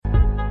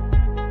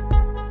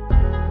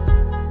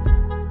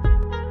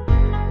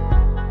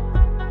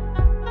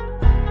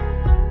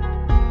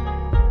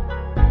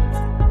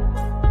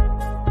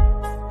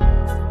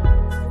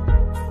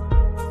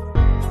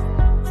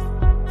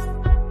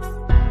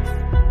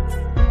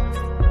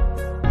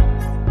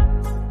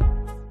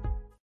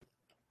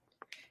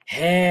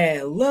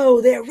Hello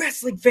there,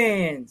 wrestling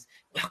fans.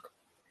 Welcome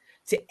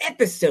to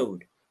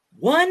episode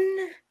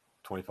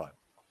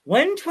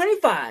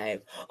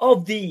 125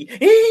 of the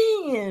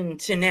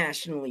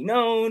internationally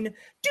known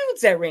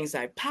Dudes at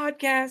Ringside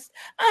podcast.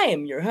 I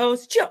am your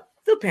host, Joe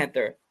the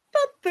Panther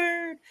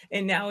III,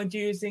 and now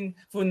introducing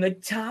from the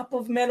top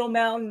of Metal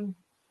Mountain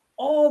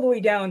all the way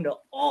down to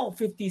all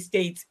 50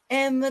 states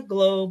and the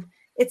globe,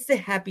 it's the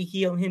happy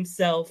heel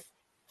himself,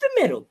 the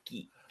Metal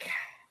Geek.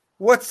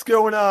 What's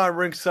going on,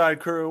 Ringside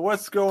Crew?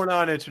 What's going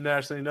on,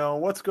 internationally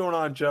known? What's going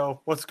on, Joe?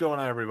 What's going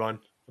on, everyone?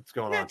 What's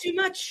going on? Not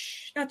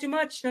too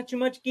much,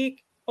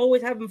 geek.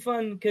 Always having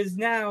fun because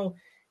now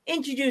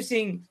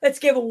introducing, let's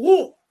give a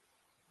whoop,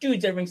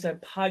 Dudes at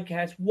Ringside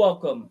podcast.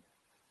 Welcome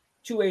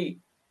to a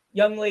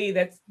young lady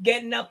that's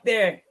getting up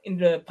there in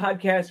the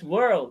podcast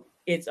world.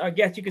 It's our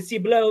guest you can see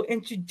below.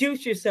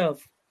 Introduce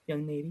yourself,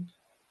 young lady.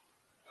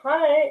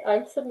 Hi,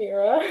 I'm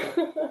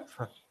Samira.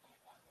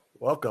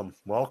 Welcome.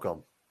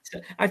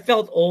 I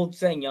felt old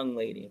saying young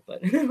lady, but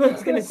I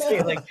was gonna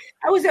say, like,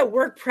 I was at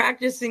work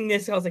practicing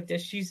this. I was like,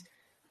 she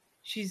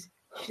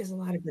does a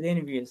lot of good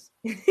interviews.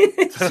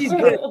 She's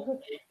good.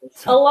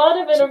 A lot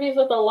of interviews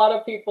with a lot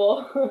of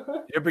people.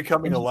 You're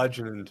becoming a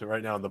legend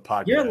right now on the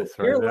podcast.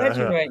 You're a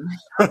legend right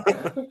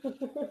now.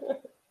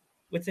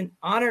 It's an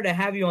honor to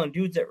have you on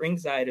Dudes at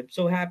Ringside. I'm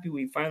so happy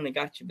we finally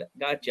got you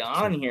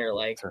on here.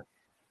 Like,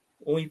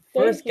 when we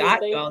first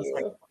got you, I was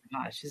like, oh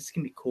my gosh, this is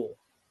gonna be cool.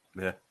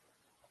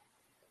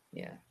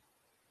 Yeah.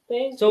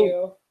 Thank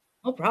you.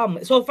 No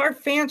problem. So if our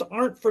fans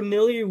aren't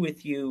familiar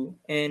with you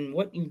and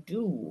what you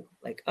do,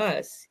 like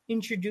us,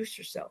 introduce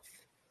yourself.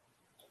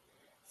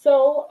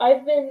 So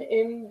I've been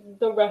in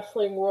the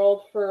wrestling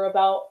world for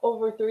about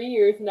over 3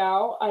 years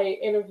now. I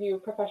interview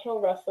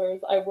professional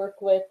wrestlers. I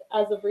work with,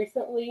 as of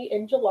recently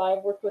in July,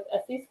 I've worked with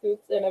SC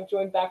Scoops, and I've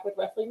joined back with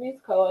Wrestling News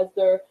Co. as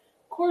their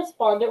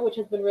correspondent, which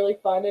has been really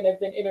fun. And I've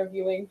been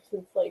interviewing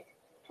since like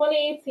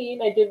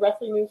 2018. I did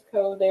Wrestling News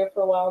Co. there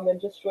for a while and then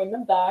just joined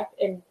them back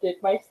and did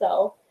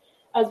myself.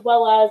 As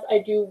well as I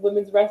do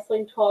women's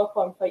wrestling talk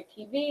on Fight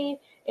TV,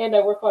 and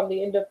I work on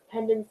the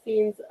independent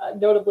scenes,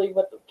 notably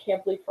with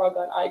Camp Leapfrog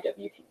on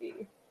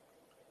IWTV.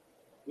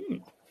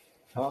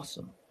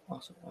 Awesome.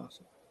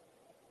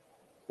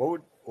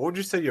 What would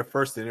you say your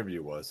first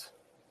interview was?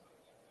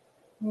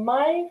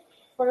 My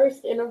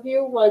first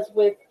interview was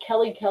with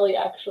Kelly Kelly,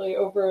 actually,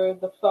 over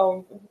the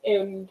phone,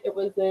 and it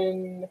was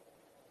in,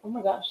 oh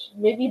my gosh,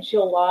 maybe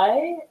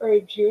July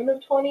or June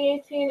of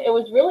 2018. It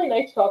was really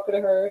nice talking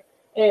to her.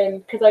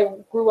 And because I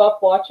grew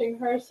up watching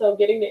her, so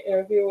getting the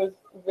interview was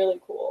really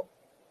cool.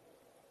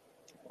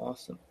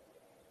 Awesome.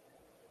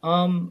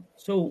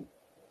 So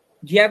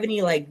do you have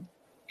any like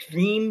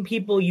dream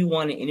people you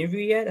want to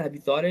interview yet? Have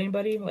you thought of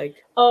anybody? Like,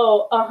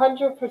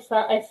 100%.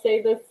 I say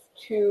this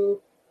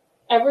to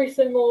every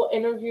single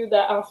interview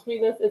that asks me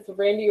this. It's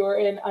Randy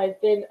Orton.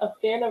 I've been a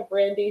fan of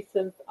Randy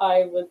since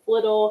I was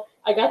little.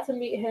 I got to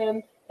meet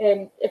him.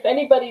 And if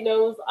anybody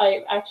knows,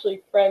 I'm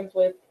actually friends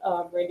with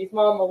Randy's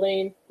mom,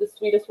 Elaine, the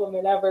sweetest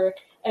woman ever.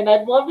 And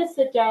I'd love to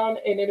sit down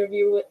and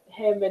interview with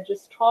him and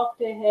just talk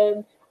to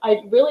him.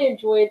 I really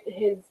enjoyed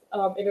his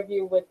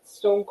interview with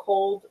Stone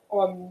Cold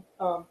on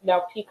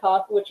now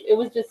Peacock, which it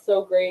was just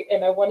so great.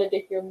 And I wanted to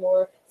hear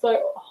more. So I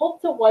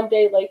hope to one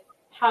day like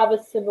have a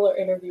similar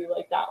interview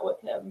like that with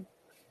him.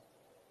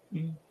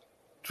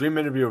 Dream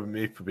interview with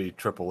me would be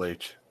Triple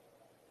H.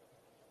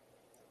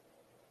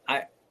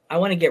 I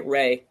want to get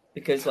Ray.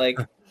 Because, like,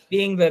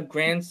 being the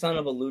grandson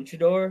of a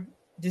luchador,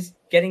 just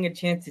getting a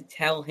chance to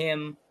tell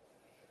him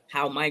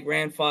how my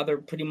grandfather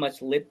pretty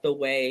much lit the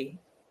way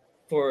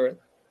for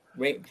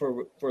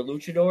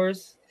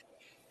luchadors.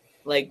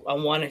 Like, I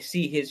want to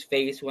see his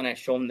face when I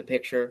show him the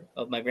picture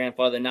of my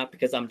grandfather, not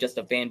because I'm just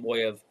a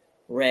fanboy of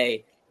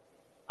Ray.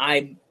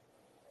 I'm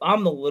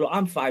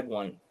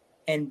 5'1",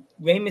 and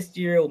Rey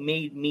Mysterio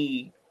made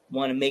me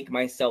want to make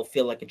myself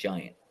feel like a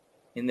giant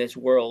in this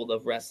world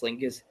of wrestling.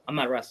 Because I'm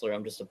not a wrestler,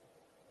 I'm just a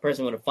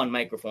person with a fun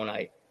microphone.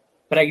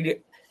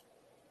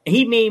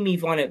 He made me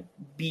want to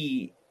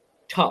be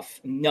tough.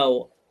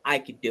 No, I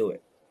could do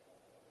it.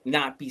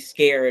 Not be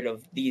scared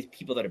of these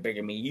people that are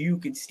bigger than me. You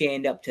could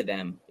stand up to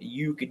them.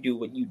 You could do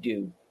what you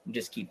do and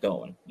just keep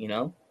going, you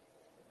know?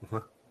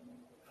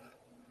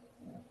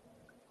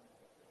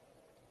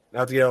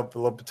 Now to get a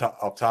little bit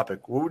off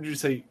topic, what would you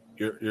say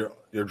your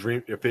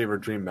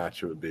favorite dream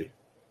match would be?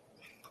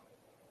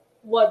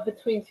 What,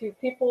 between two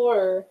people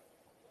or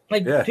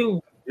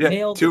two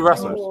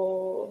wrestlers?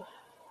 Oh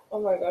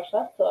my gosh,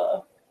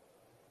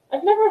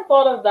 I've never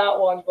thought of that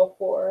one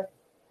before.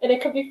 And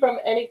it could be from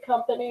any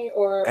company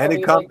or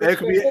any company. It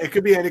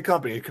could be any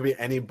company. It could be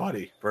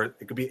anybody.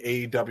 It could be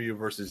AEW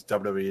versus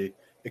WWE.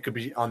 It could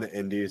be on the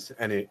Indies.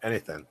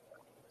 Anything.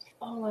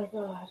 Oh my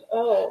god.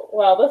 Oh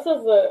wow. This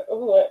is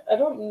I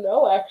don't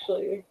know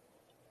actually.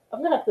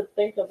 I'm gonna have to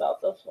think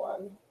about this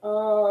one.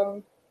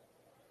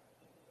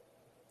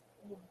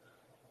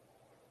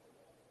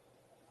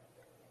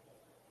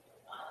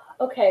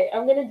 Okay,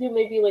 I'm gonna do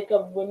maybe like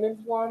a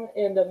women's one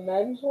and a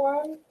men's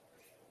one.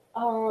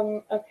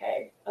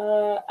 Okay.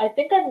 I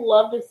think I'd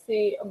love to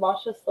see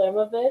Masha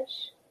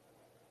Slamovich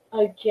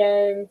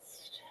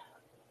against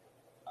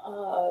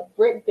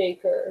Britt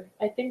Baker.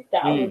 I think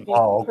that would be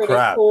pretty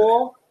crap.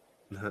 cool.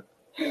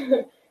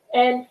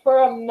 And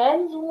for a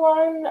men's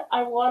one,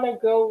 I want to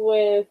go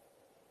with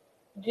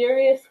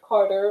Darius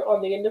Carter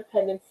on the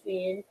independent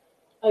scene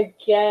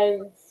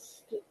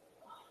against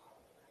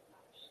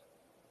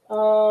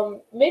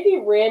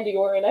maybe Randy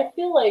Orton. I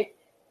feel like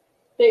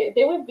they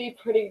would be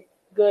pretty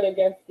good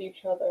against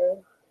each other.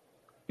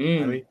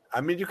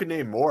 I mean, you can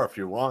name more if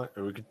you want,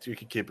 or you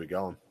could keep it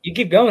going. You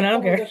keep going. I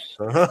don't care.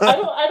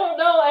 I don't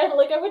know.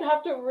 I would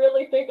have to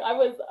really think.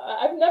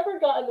 I've never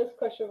gotten this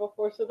question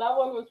before, so that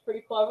one was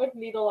pretty cool. I would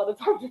need a lot of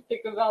time to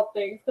think about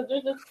things because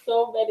there's just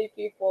so many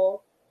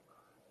people.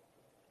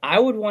 I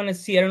would want to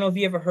see. I don't know if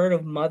you ever heard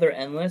of Mother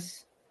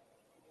Endless.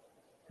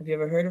 Have you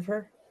ever heard of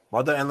her?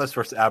 Mother Endless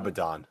versus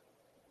Abaddon.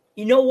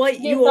 You know what?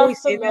 Yes, you always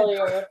say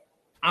familiar. that.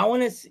 I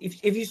want to.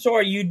 If you saw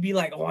her, you'd be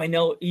like, "Oh, I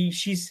know."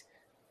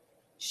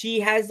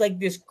 She has like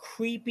this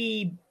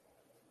creepy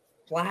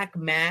black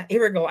mask.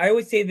 Here we go. I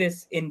always say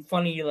this in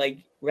funny like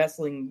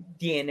wrestling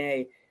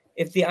DNA.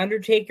 If the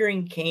Undertaker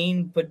and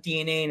Kane put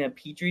DNA in a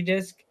petri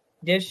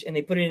dish and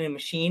they put it in a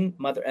machine,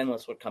 Mother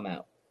Endless would come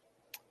out.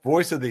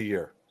 Voice of the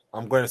year.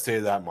 I'm going to say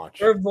that much.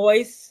 Her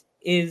voice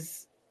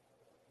is.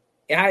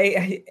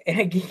 I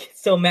get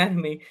so mad at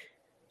me.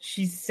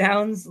 She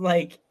sounds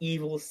like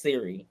Evil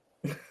Siri.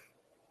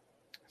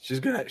 She's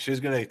gonna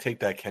take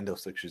that kendo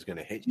stick. She's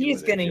gonna hit you.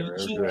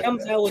 She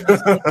comes out with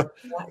this.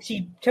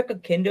 She took a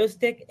kendo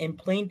stick and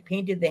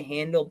painted the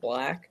handle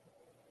black,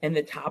 and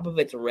the top of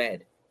it's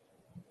red,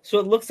 so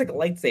it looks like a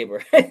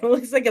lightsaber. It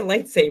looks like a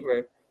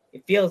lightsaber.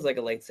 It feels like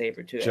a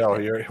lightsaber too. Joe,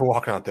 you're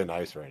walking on thin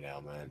ice right now,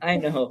 man. I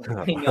know.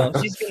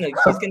 She's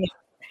gonna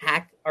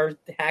hack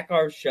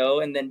our show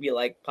and then be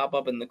like pop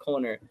up in the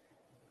corner,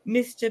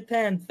 Mr.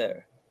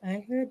 Panther.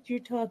 I heard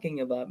you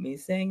talking about me,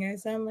 saying I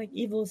sound like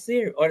Evil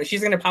Siri. Or she's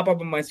going to pop up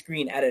on my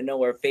screen out of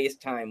nowhere,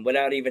 FaceTime,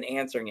 without even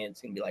answering it.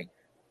 It's going to be like,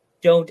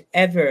 don't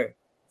ever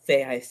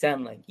say I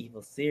sound like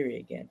Evil Siri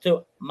again.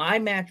 So my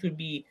match would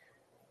be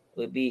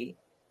the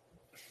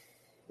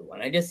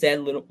one I just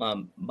said,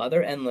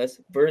 Mother Endless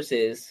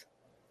versus,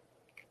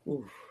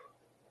 oh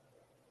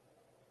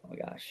my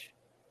gosh,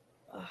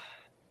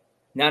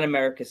 Not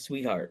America's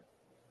Sweetheart,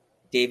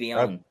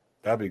 Davion.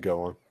 That'd be a good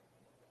one.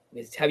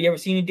 Have you ever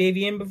seen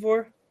Davion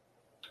before?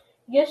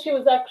 Yes, she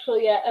was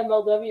actually at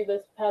MLW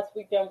this past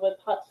weekend with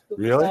Hot Scoop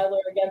Tyler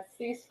against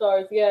Sea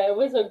Stars. Yeah, it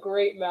was a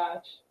great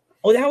match.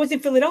 Oh, that was in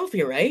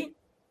Philadelphia, right?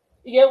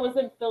 Yeah, it was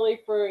in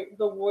Philly for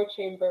the War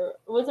Chamber.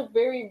 It was a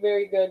very,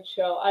 very good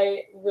show.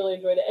 I really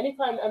enjoyed it.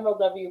 Anytime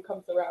MLW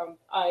comes around,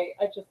 I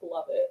just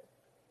love it.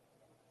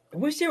 I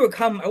wish they would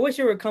come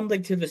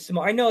like to the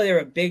small. I know they're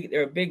a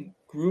big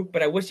group,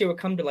 but I wish they would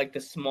come to like the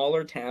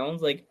smaller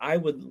towns. Like I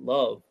would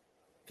love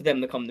for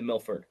them to come to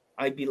Milford.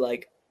 I'd be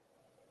like,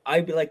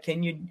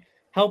 can you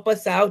help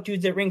us out,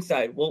 dudes at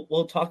ringside?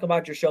 We'll talk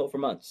about your show for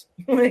months.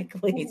 Like,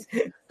 please.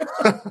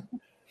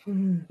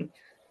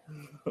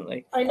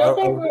 Like, I know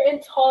they were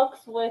in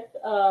talks with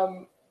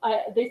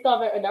they still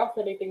haven't announced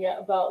anything yet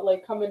about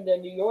like coming to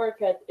New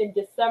York in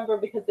December,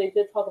 because they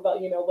did talk about,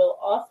 Will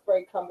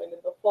Ospreay coming in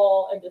the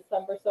fall and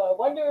December. So I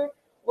wonder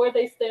where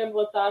they stand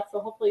with that. So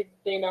hopefully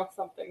they announce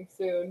something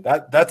soon.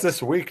 That's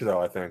this week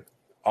though, I think.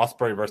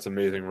 Ospreay versus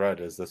Amazing Red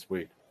is this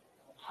week.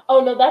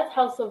 Oh no, that's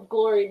House of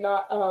Glory,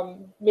 not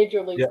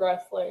Major League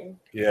Wrestling.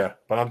 Yeah,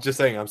 but I'm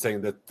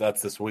saying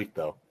that's this week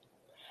though.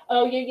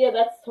 Oh yeah,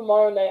 that's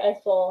tomorrow night. I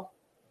saw.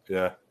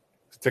 Yeah,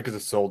 tickets are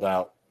sold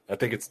out. I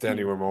think it's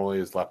standing room only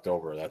is left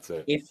over. That's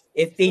it.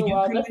 If they do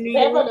come to New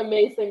York, they have an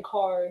amazing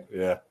card.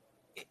 Yeah.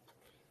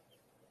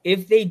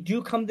 If they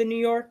do come to New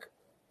York,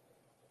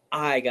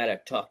 I gotta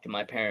talk to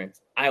my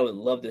parents. I would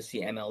love to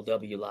see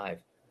MLW live.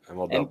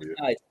 MLW. And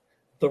besides,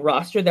 the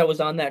roster that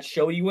was on that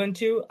show you went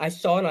to, I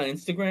saw it on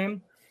Instagram.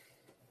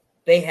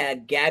 They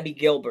had Gabby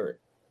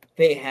Gilbert.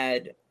 They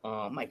had,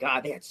 oh my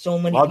God, they had so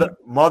many.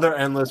 Mother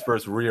Endless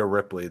versus Rhea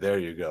Ripley. There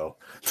you go.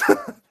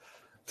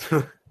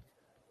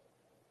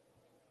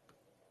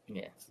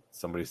 Yeah.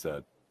 Somebody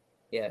said.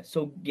 Yeah.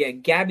 So, yeah,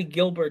 Gabby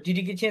Gilbert. Did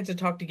you get a chance to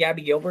talk to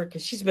Gabby Gilbert?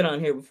 Because she's been on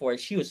here before.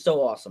 She was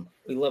so awesome.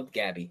 We loved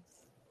Gabby.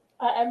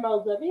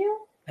 MLW?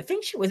 I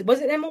think she was.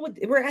 Was it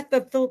MLW? They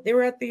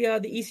were at the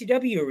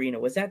ECW arena.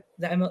 Was that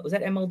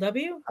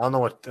MLW? I don't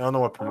know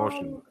what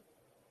promotion.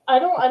 I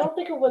don't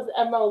think it was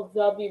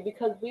MLW,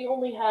 because we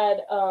only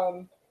had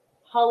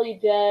Holly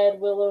Dead,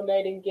 Willow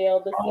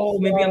Nightingale.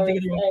 Maybe I'm thinking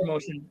of the wrong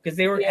promotion, because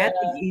they were at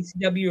the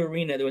ECW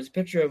arena. There was a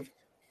picture of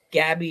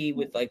Gabby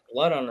with like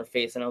blood on her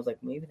face, and I was like,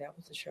 maybe that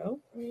was the show.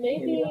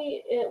 Maybe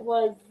it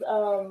was.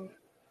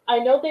 I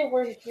know they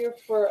were here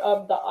for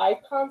the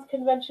Icons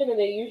convention, and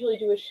they usually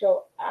do a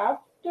show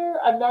after.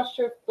 I'm not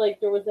sure if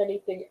like there was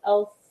anything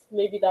else.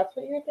 Maybe that's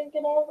what you're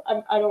thinking of.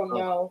 I don't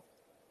know.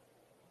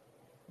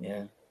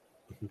 Yeah.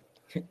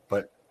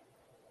 But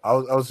I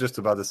was just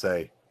about to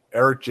say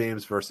Eric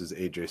James versus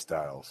AJ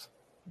Styles.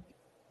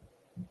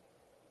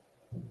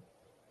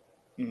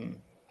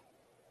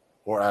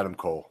 Or Adam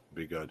Cole would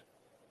be good.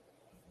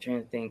 I'm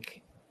trying to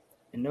think.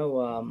 I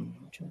know I'm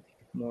trying to think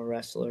of more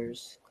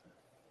wrestlers.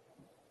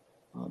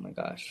 Oh my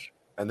gosh.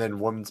 And then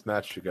women's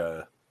match, I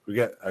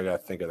gotta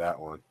think of that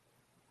one.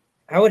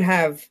 I would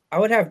have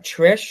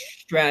Trish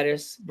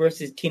Stratus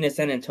versus Tina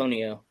San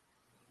Antonio.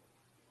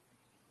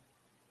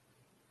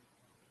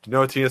 Do you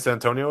know what Tina San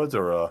Antonio is,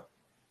 or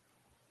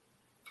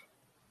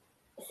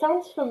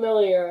Sounds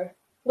familiar.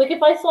 Like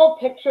if I saw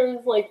pictures,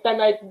 like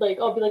then I'll be like,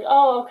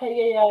 oh,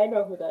 okay, yeah, I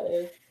know who that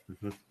is.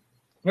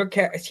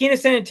 Tina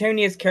San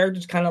Antonio's character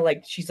is kind of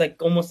like she's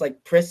like almost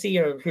like prissy,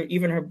 or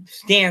even her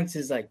stance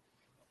is like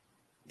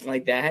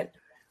that.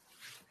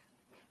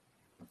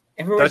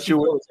 Everywhere she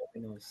goes,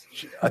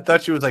 I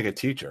thought she was like a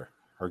teacher.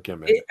 Her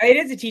gimmick. It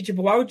is a teacher,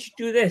 but why would you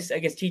do this? I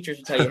guess teachers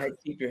will tell you how to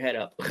keep your head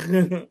up.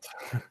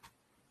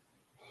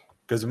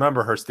 Because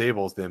remember, her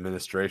stable's the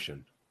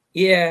administration.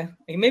 Yeah,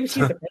 maybe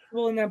she's the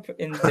principal in that.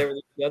 And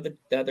the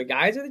other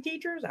guys are the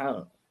teachers. I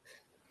don't know.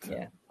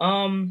 Yeah.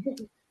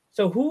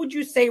 So who would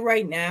you say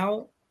right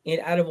now,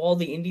 out of all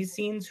the indie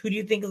scenes, who do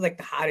you think is like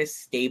the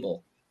hottest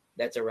stable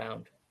that's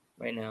around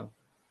right now?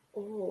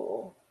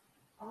 Ooh.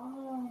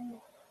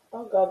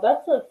 Oh god,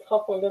 that's a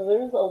tough one because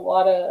there's a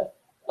lot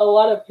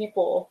of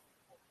people.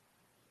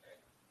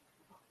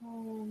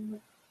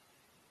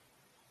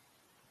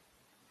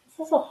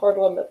 This is a hard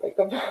one to think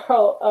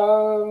about.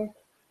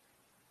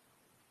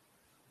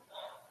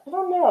 I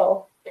don't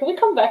know. Can we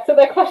come back to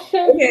that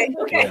question?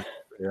 Okay.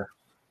 Yeah.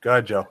 Go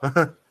ahead, Joe.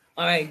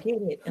 All right,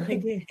 get it. I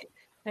did it.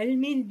 I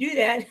didn't mean to do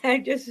that. I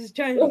just was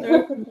trying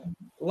to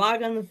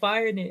log on the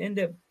fire and end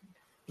up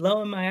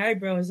blowing my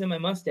eyebrows and my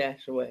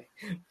mustache away.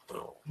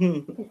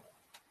 You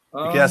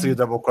can ask me a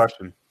double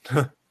question.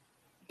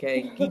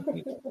 Okay.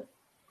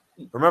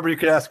 Remember, you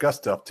could ask us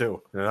stuff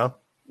too. You know?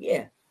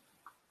 Yeah.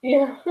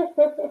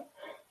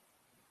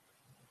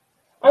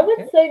 I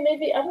would say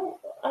maybe I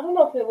don't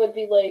know if it would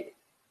be like.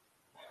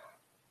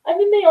 I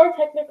mean, they are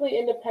technically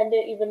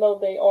independent, even though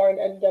they are an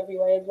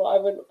NWA as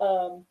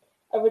well.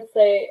 I would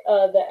say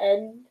the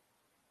End.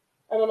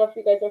 I don't know if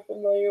you guys are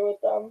familiar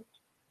with them.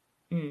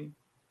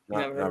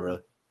 Not really.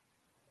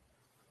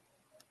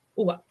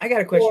 Oh, I got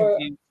a question for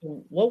you.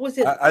 What was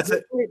it? I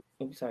said.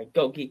 Oh, sorry.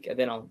 Go Geek, and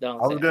then I'll.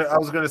 I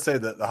was gonna say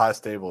that the high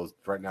stable is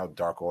right now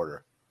Dark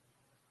Order.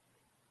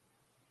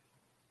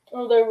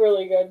 Oh, they're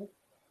really good.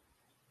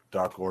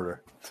 Dark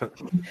Order.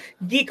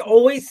 Geek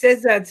always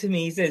says that to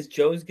me. He says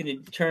Joe's gonna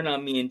turn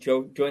on me and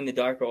join the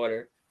Dark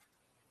Order.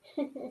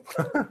 Hit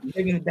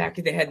him in the back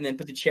of the head and then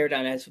put the chair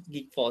down as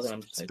Geek falls. And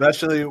I'm just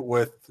especially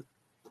with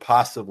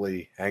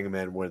possibly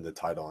Hangman winning the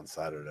title on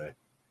Saturday.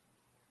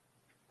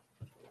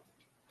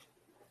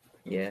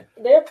 Yeah.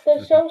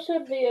 The show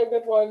should be a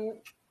good one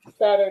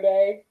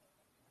Saturday.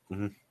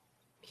 Mm-hmm.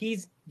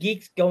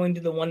 Geek's going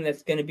to the one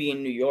that's going to be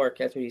in New York.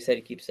 That's what he said.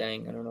 He keeps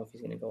saying. I don't know if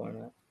he's going to go or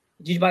not.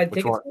 Did you buy the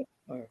tickets?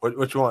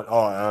 Which one? Oh,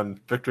 on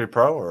Victory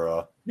Pro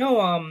or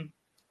no?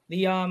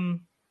 The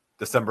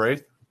December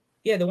 8th.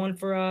 Yeah, the one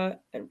for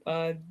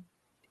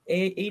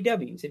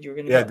AEW. You said you were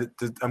going to.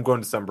 Yeah, I'm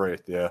going December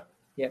 8th. Yeah.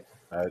 Yep.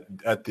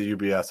 At the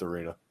UBS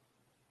Arena.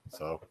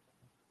 So.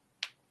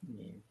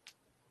 Yeah.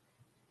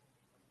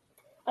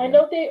 I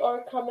know they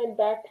are coming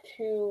back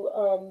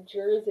to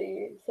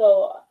Jersey,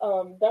 so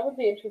that would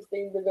be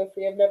interesting to go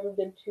see. I've never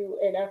been to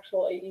an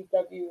actual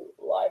AEW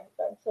live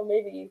event, so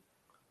maybe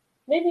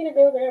to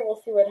go there,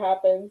 we'll see what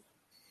happens.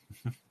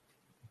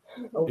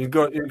 You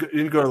go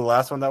to the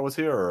last one that was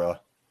here, or?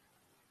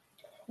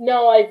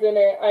 No, I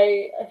didn't.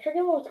 I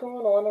forget what was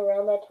going on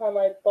around that time.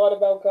 I thought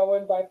about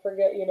going, but I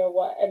forget,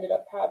 what ended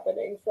up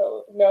happening.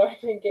 So no, I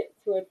didn't get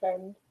to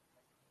attend.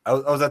 I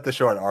was at the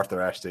show at Arthur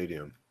Ashe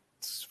Stadium.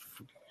 It's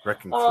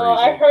freaking crazy.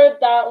 I heard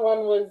that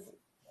one was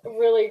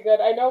really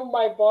good. I know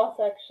my boss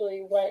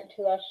actually went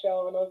to that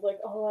show, and I was like,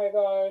 oh my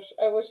gosh,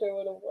 I wish I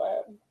would have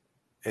went.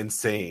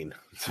 Insane.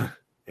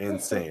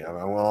 Insane.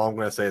 I'm going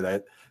to say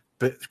that.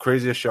 But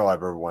craziest show I've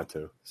ever went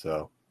to.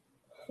 So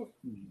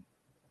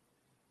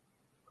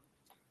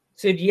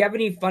do you have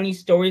any funny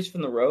stories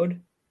from the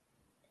road?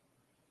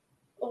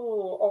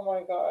 Oh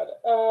my God.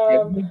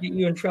 Did get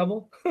you in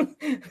trouble?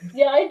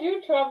 Yeah, I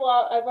do travel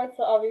out. I went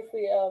to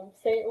obviously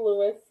St.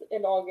 Louis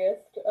in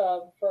August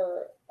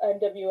for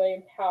NWA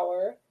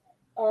Empower.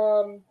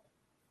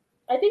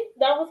 I think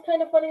that was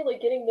kind of funny,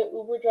 like getting the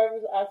Uber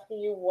drivers asking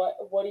you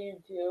what do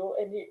you do,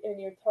 and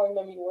you're telling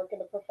them you work in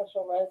the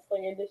professional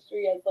wrestling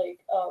industry as like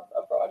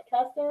a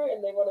broadcaster,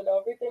 and they want to know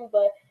everything.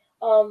 But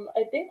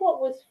I think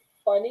what was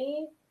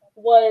funny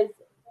was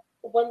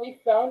when we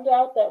found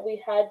out that we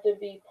had to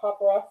be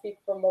paparazzi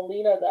for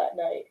Melina that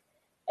night,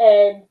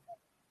 and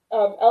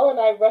Elle and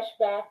I rushed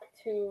back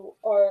to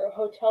our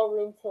hotel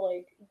room to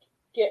like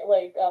get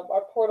like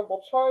our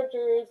portable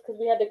chargers because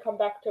we had to come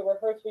back to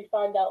rehearse. We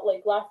found out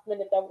like last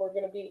minute that we're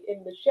going to be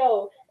in the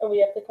show and we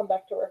have to come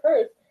back to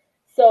rehearse.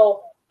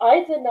 So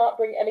I did not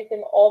bring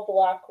anything all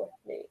black with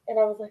me, and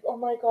I was like, oh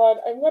my God,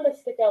 I'm going to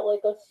stick out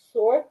like a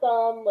sore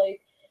thumb.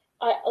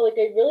 I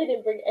really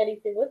didn't bring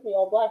anything with me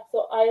all black.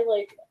 So I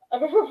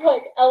remember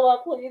like, Ella,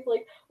 please,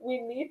 like,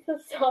 we need to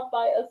stop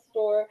by a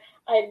store.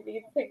 I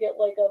need to get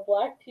like a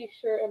black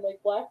t-shirt and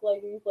like black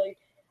leggings. Like,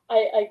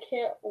 I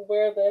can't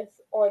wear this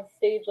on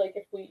stage. Like,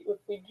 if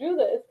we do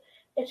this.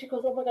 And she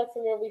goes, oh my God,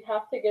 Samir, we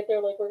have to get there.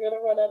 Like, we're going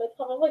to run out of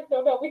time. I'm like, no,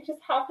 we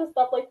just have to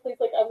stop. Like,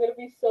 please, like, I'm going to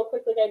be so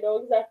quick. Like, I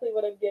know exactly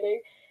what I'm getting.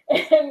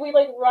 And we,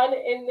 like, run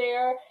in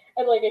there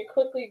and, like, I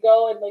quickly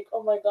go and, like,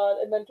 oh my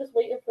God. And then just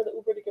waiting for the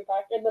Uber to get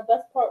back. And the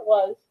best part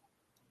was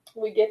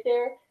we get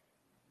there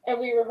and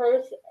we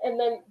rehearse. And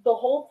then the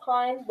whole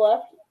time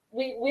left,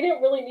 we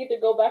didn't really need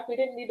to go back. We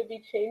didn't need to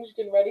be changed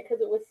and ready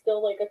because it was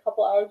still, like, a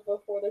couple hours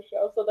before the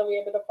show. So then we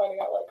ended up finding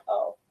out, like,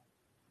 oh,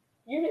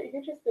 you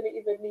just didn't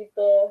even need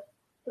the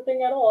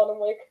thing at all. And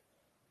I'm like,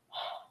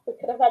 we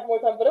could have had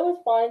more time, but it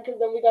was fine because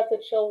then we got to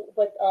chill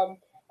with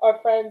our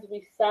friends.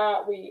 We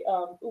sat, we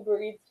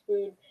Uber Eats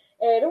food,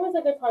 and it was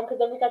a good time because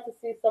then we got to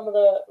see some of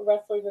the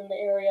wrestlers in the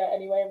area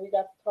anyway, and we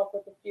got to talk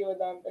with a few of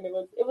them, and it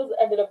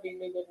ended up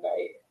being a good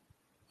night.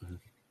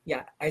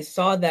 Yeah, I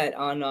saw that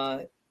on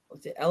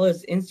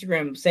Ella's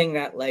Instagram saying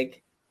that,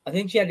 like, I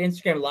think she had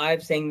Instagram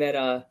Live saying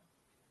that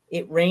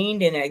it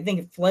rained and I think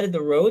it flooded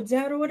the roads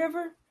out or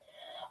whatever.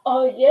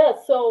 Oh yeah,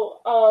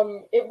 so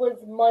it was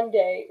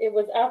Monday. It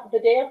was the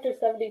day after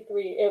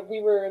 73.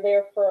 We were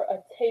there for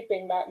a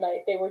taping that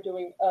night. They were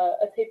doing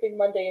a taping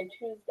Monday and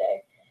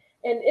Tuesday.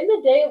 And in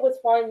the day it was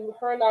fine.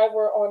 Her and I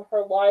were on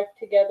her live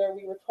together.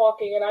 We were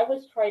talking, and I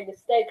was trying to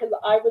stay because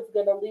I was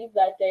gonna leave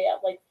that day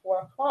at like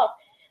 4:00.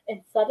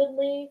 And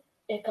suddenly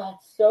it got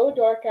so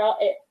dark out.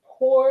 It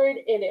poured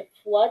and it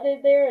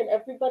flooded there, and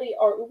everybody,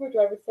 our Uber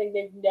driver, saying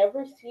they've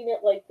never seen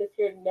it like this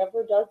here.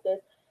 Never does this.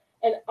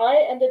 And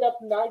I ended up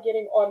not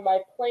getting on my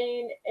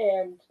plane,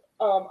 and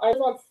I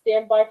was on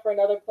standby for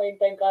another plane.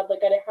 Thank God, like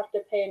I didn't have to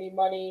pay any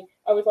money.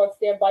 I was on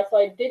standby, so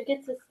I did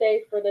get to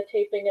stay for the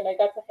taping, and I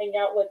got to hang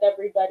out with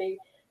everybody.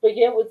 But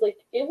yeah,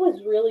 it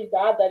was really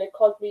bad that it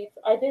caused me.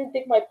 I didn't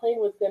think my plane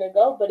was gonna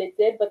go, but it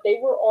did. But they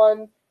were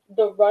on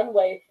the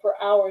runway for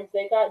hours.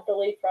 They got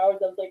delayed for hours.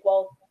 I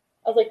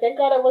was like, thank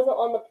God I wasn't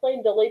on the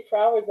plane delayed for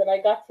hours, and I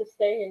got to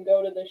stay and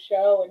go to the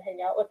show and hang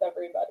out with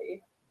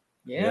everybody.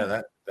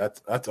 Yeah,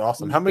 that's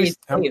awesome. How many?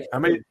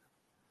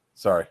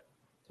 Sorry,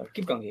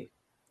 keep going.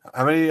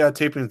 How many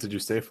tapings did you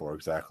stay for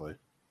exactly?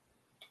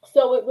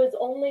 So it was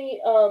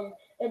only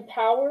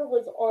Empower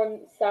was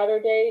on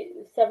Saturday,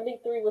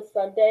 73 was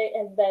Sunday,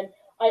 and then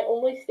I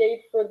only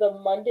stayed for the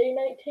Monday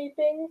night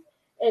tapings,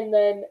 and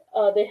then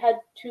they had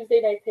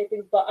Tuesday night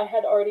tapings, but I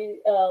had already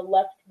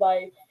left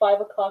by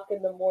 5:00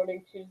 in the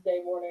morning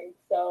Tuesday morning.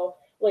 So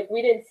like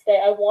we didn't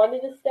stay. I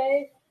wanted to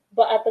stay,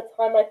 but at the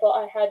time I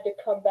thought I had to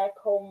come back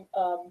home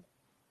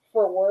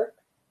for work.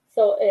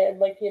 So, and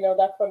like,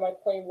 that's when my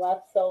plane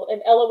left. So,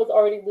 and Ella was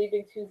already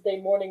leaving Tuesday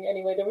morning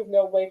anyway. There was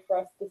no way for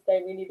us to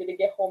stay. We needed to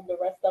get home to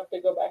rest up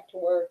to go back to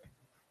work.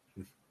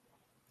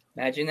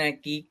 Imagine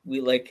that, Geek.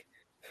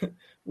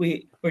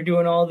 We're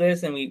doing all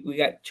this and we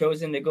got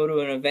chosen to go to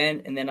an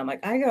event. And then I'm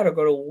like, I got to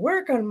go to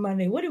work on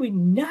Monday. What are we,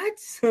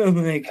 nuts?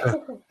 I'm like,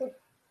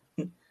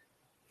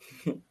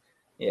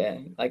 yeah,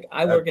 like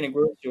I work in a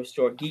grocery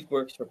store. Geek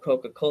works for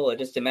Coca-Cola.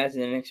 Just imagine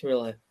the next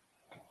real life.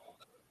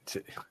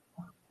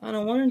 I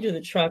don't want to do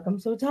the truck. I'm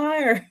so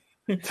tired.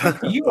 You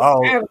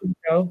traveling,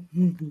 bro.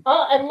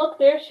 Oh, and look,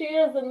 there she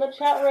is in the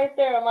chat right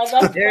there. My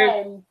best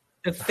friend.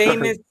 The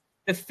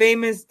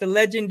famous, the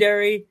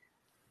legendary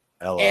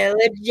Ella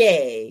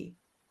J.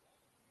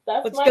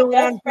 That's What's my going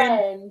best on,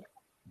 friend?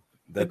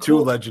 The two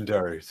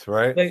legendaries,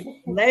 right?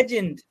 The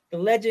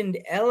legend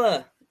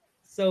Ella.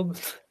 So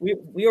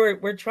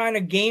we're trying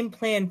to game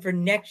plan for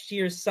next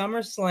year's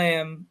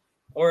SummerSlam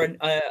or an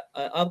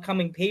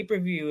upcoming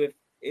pay-per-view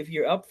if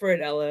you're up for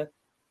it, Ella.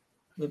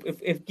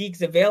 If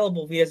Geek's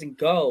available, if he doesn't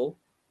go,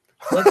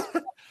 let's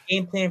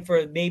game plan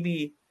for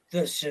maybe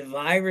the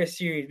Survivor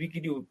Series. We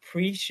could do a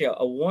pre-show,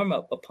 a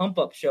warm-up, a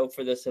pump-up show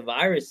for the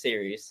Survivor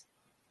Series.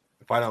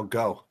 If I don't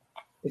go.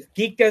 If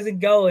Geek doesn't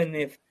go and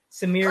if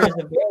Samir is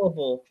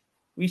available,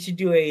 we should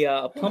do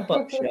a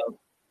pump-up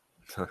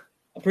show.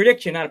 A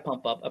prediction, not a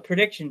pump-up, a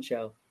prediction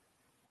show.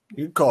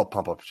 You can call it a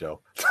pump-up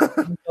show.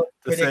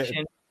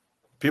 Prediction.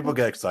 People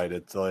get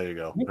excited, so there you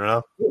go. You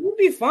know? It would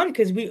be fun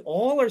because we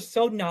all are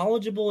so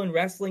knowledgeable in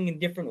wrestling in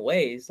different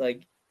ways.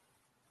 Like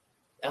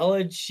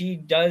Ella, she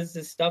does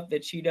the stuff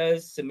that she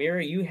does.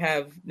 Samira, you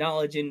have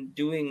knowledge in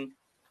doing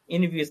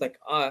interviews like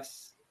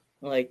us,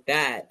 like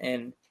that,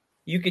 and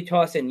you could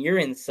toss in your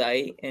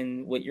insight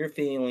and what your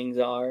feelings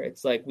are.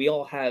 It's like we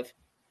all have.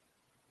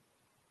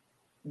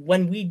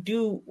 When we've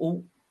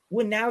been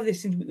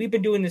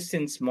doing this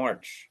since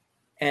March,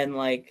 and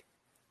like.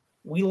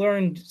 We've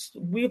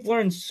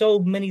learned so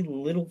many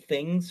little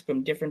things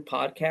from different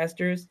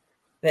podcasters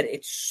that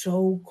it's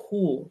so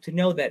cool to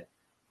know that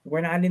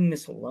we're not in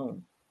this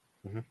alone.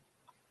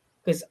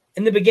 Because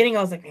in the beginning,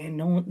 I was like, man,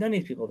 none of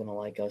these people are gonna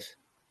like us.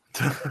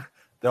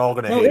 They're all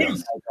gonna hate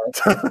us.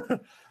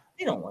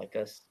 They don't like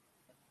us.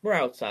 We're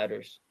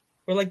outsiders.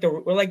 We're like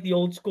the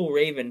old school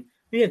Raven.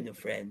 We have no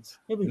friends.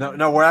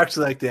 No, we're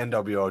actually like the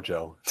NWO,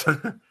 Joe.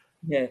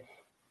 Yeah.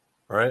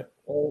 Right.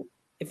 Well,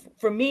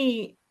 for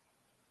me.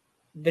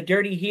 The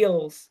dirty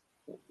heels,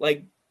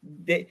 like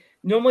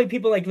normally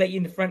people like let you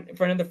in the front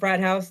of the frat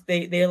house.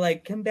 They're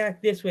like, come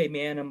back this way,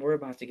 man. We're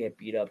about to get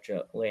beat up,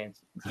 Lance.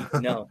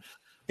 No,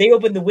 they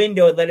opened the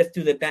window and let us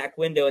through the back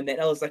window, and then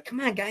Ella's like,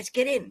 "Come on, guys,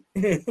 get in!"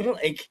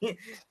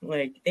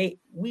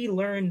 We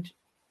learned,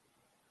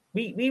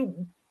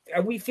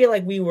 we feel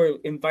like we were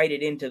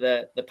invited into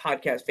the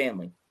podcast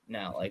family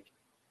now. Like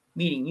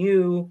meeting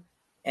you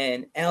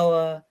and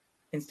Ella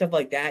and stuff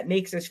like that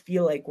makes us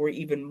feel like we're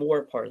even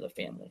more part of the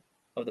family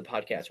of the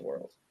podcast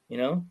world. You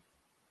know?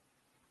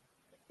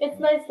 It's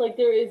nice, like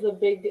there is a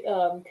big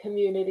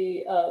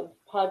community of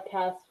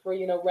podcasts for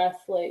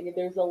wrestling.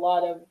 There's a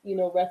lot of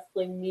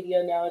wrestling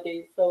media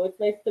nowadays, so it's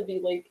nice to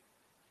be like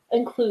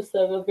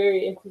inclusive,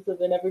 very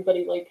inclusive, and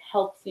everybody like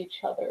helps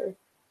each other.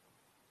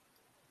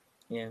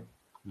 Yeah.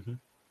 Mm-hmm.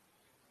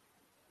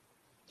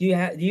 Do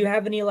you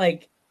have any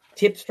like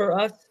tips for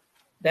us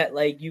that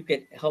like you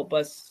could help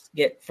us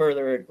get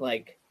further,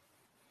 like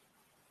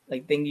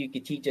things you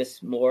could teach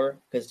us more,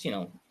 because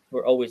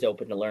we're always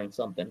open to learn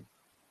something.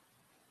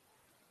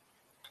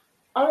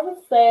 I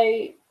would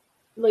say,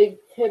 like,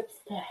 tips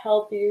to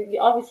help you.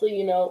 Obviously,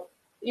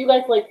 you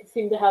guys like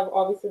seem to have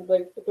obviously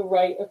like the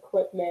right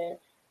equipment,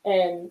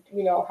 and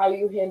how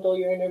you handle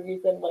your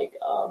interviews, and like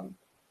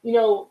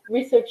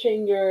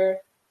researching your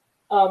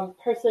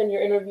person,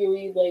 your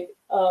interviewee, like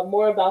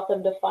more about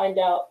them to find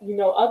out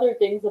other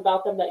things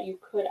about them that you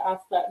could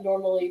ask that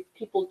normally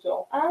people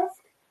don't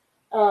ask,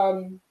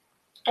 and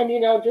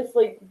just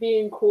like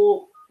being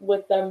cool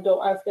with them.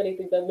 Don't ask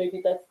anything that maybe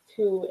that's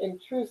too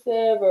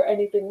intrusive or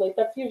anything. Like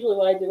that's usually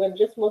what I do, and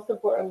just most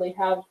importantly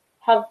have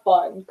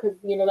fun, because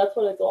that's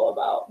what it's all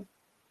about.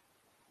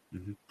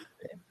 Mm-hmm.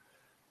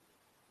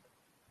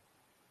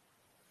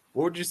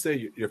 What would you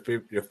say your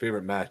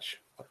favorite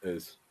match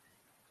is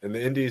in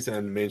the indies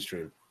and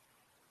mainstream?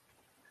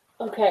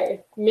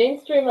 Okay,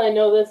 mainstream, I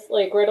know this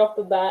like right off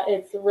the bat.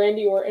 It's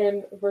Randy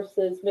Orton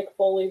versus Mick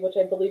Foley, which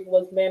I believe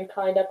was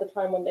Mankind at the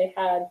time when they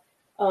had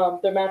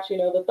their match.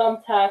 The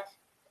thumbtacks,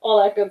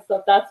 all that good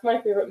stuff. That's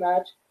my favorite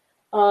match.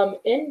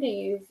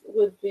 Indies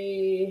would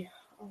be,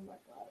 oh my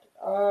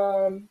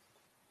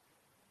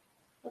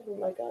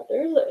god,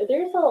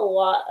 there's a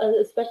lot,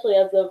 especially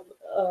as of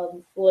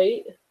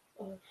late.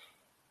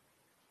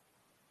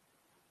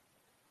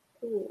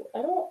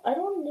 I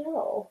don't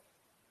know.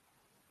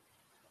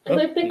 Because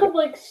I think of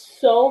like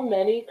so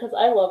many, because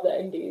I love the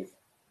indies.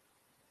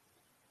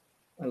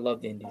 I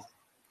love the indies.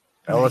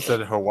 Ella said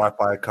her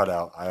Wi-Fi cut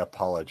out. I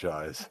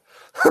apologize.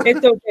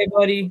 It's okay,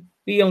 buddy.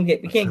 We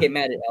can't get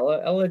mad at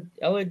Ella.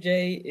 Ella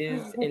J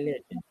is a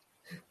legend.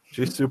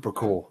 She's super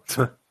cool.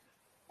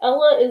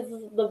 Ella is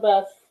the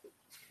best,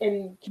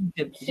 and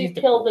she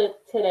killed it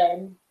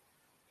today.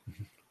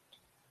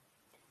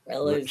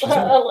 Ella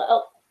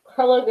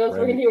goes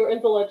Randy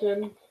Orton's a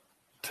legend.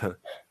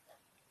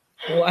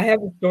 Well, I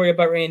have a story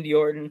about Randy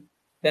Orton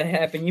that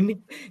happened.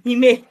 You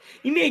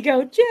may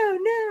go, Joe,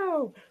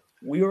 no.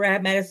 We were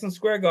at Madison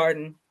Square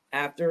Garden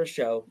after a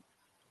show.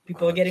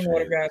 People are getting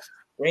autographs.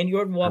 Randy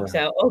Orton walks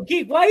out. Oh,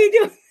 Geek, why are you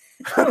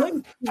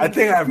doing? I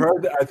think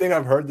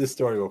I've heard this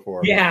story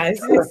before. Yeah,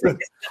 this is a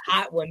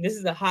hot one. This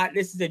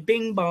is a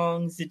bing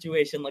bong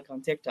situation, like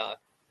on TikTok,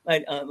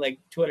 like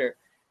Twitter.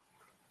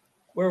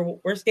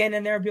 We're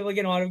standing there, people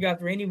getting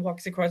autographed. Randy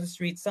walks across the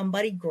street.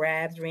 Somebody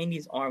grabs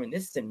Randy's arm, and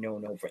this is a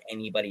no-no for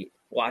anybody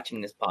watching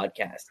this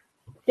podcast.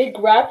 They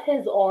grabbed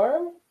his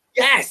arm?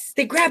 Yes,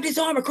 they grabbed his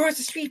arm across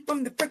the street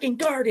from the freaking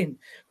garden.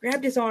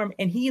 Grabbed his arm,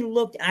 and he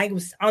looked. I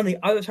was on the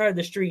other side of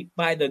the street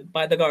by the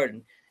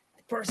garden.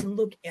 The person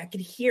looked. I could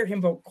hear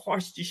him from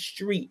across the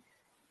street.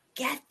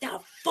 Get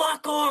the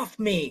fuck off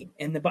me!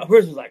 And the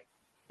person was like,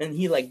 and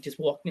he like just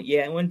walked.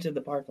 Yeah, I went to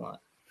the parking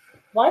lot.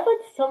 Why would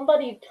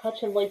somebody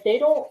touch him? Like they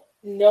don't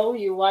know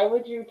you. Why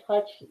would you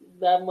touch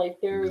them? Like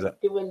they're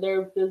doing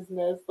their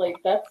business. Like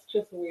that's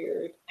just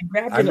weird. I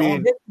grabbed his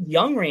arm. This is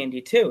young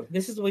Randy too.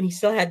 This is when he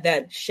still had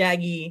that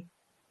shaggy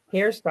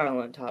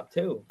hairstyle on top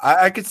too.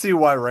 I could see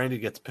why Randy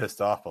gets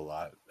pissed off a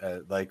lot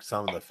at like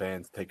some of the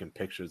fans taking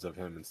pictures of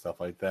him and stuff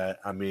like that.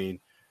 I mean,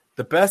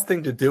 the best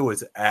thing to do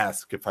is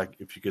ask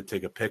if you could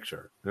take a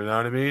picture. You know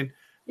what I mean?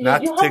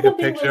 Not to take a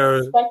picture.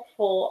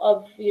 Respectful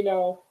of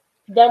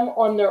them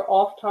on their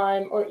off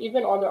time or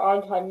even on their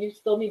on time. You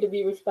still need to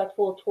be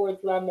respectful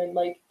towards them and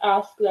like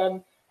ask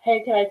them,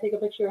 hey, can I take a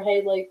picture?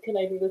 Hey, like, can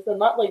I do this? And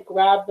not like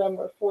grab them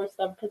or force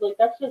them, because like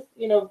that's just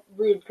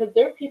rude, because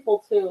they're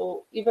people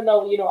too, even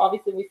though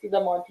obviously we see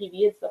them on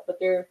TV and stuff, but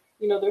they're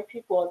they're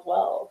people as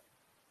well.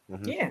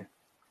 Mm-hmm. Yeah,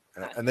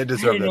 and they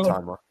deserve their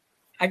time.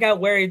 I got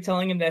worried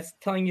telling you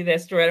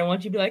that story. I don't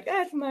want you to be like,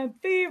 that's my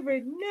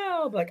favorite.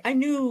 No, but like I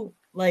knew,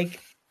 like,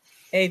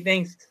 hey,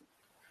 thanks.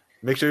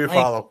 Make sure you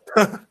follow.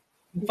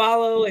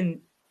 Follow and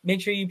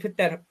make sure you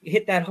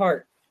hit that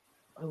heart.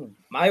 Oh,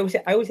 I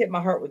always hit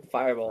my heart with the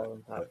fireball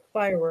on top.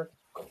 Firework.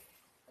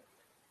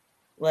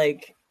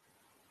 Like,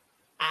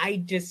 I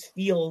just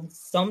feel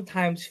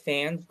sometimes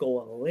fans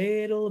go a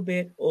little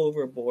bit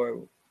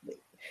overboard,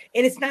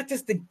 and it's not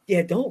just the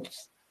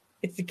adults;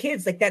 it's the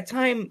kids. Like that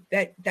time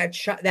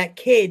that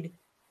kid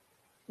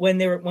when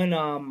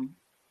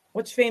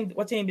what's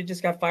the name that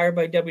just got fired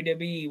by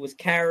WWE was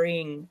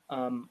carrying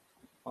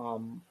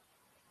oh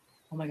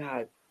my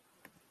god.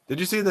 Did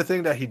you see the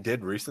thing that he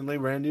did recently,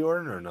 Randy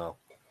Orton, or no?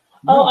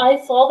 Oh, No.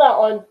 I saw that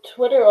on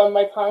Twitter on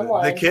my The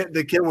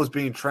timeline. kid was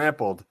being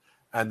trampled,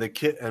 and the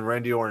kid and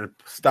Randy Orton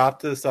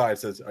stopped to the side,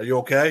 says, "Are you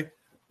okay?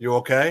 You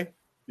okay?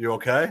 You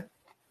okay?"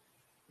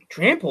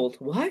 Trampled?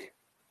 What?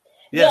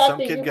 Yeah, Yeah, at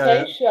the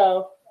UK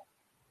show.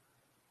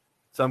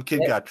 some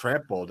kid Yeah. got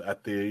trampled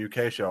at the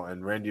UK show,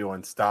 and Randy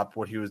Orton stopped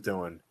what he was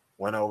doing,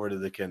 went over to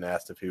the kid, and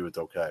asked if he was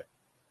okay.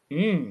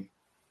 Hmm.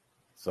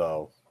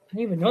 So I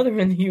didn't even know they were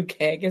in the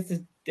UK. I guess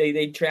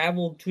they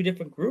traveled two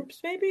different groups,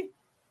 maybe.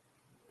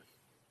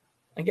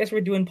 I guess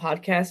we're doing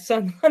podcasts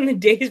on the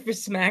days for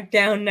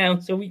SmackDown now.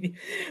 So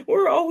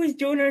we're always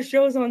doing our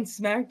shows on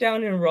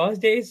SmackDown and Raw's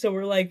days. So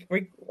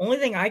only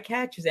thing I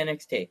catch is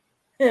NXT,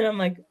 and I'm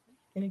like,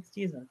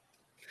 NXT is on.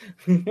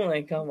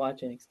 I can't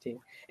watch NXT.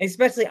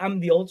 Especially I'm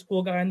the old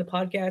school guy on the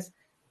podcast.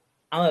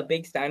 I'm a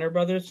big Steiner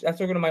Brothers. That's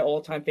one of my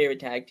all time favorite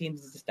tag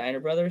teams is the Steiner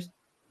Brothers.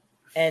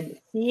 And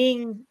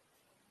seeing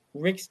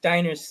Rick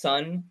Steiner's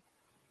son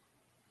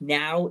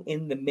now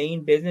in the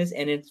main business,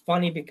 and it's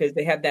funny because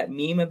they have that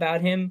meme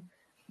about him.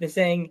 They're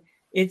saying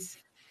they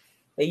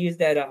use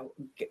that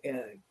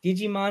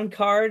Digimon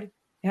card,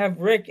 have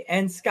Rick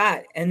and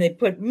Scott, and they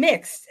put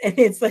mixed, and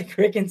it's like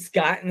Rick and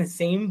Scott in the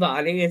same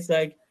body. It's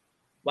like,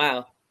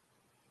 wow,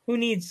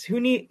 he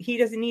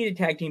doesn't need a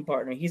tag team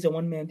partner. He's a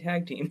one-man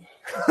tag team.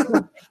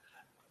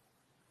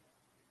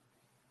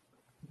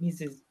 He's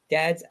his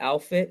dad's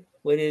outfit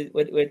with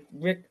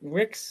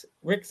Rick's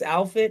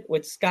outfit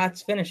with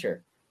Scott's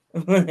finisher.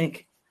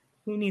 Like,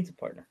 who needs a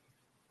partner?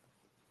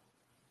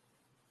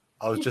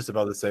 I was just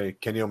about to say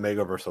Kenny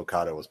Omega versus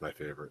Okada was my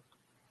favorite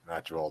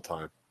match of all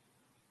time.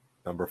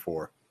 Number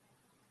 4.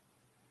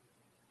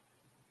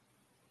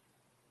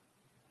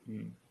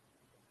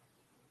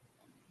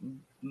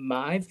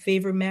 My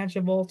favorite match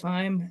of all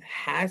time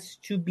has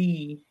to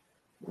be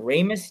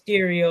Rey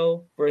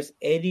Mysterio versus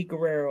Eddie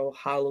Guerrero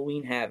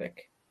Halloween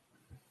Havoc.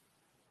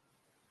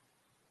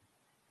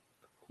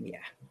 Yeah.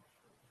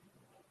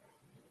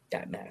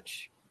 That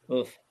match.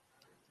 Oof.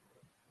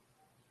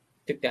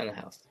 Took down the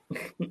house.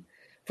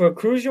 For a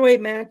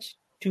cruiserweight match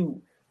to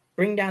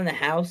bring down the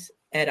house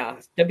at a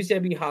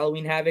WCW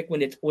Halloween Havoc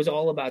when it was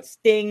all about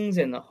Stings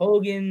and the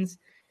Hogans,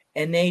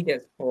 and they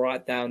just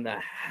brought down the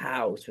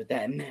house with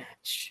that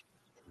match.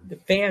 The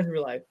fans were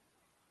like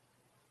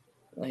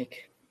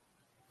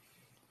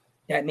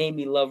that made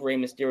me love Rey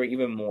Mysterio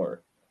even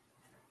more.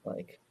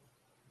 Like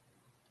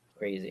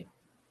crazy.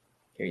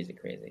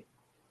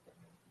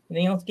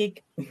 Anything else,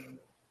 Geek?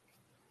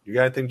 You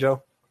got anything,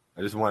 Joe?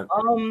 I just went.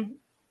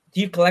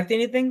 Do you collect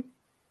anything?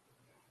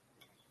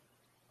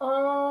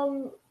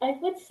 I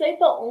would say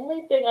the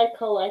only thing I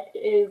collect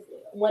is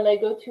when I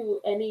go to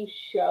any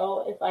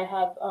show, if I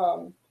have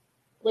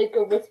like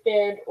a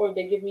wristband or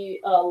they give me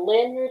a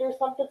lanyard or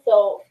something.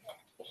 So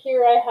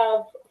here I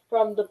have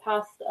from the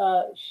past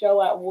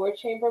show at War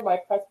Chamber, my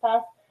press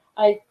pass.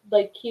 I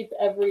like keep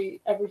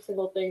every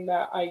single thing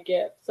that I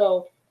get.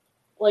 So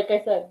like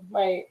I said,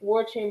 my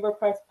War Chamber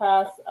press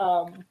pass,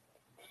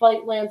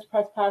 Fightlands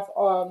press pass,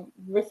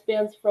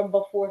 wristbands from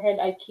beforehand.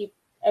 I keep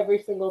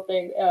every single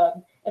thing.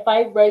 If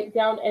I write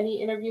down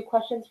any interview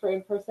questions for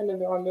in person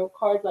and there are note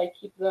cards, I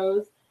keep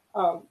those.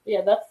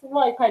 Yeah, that's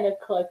what I kind of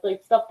collect,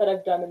 like stuff that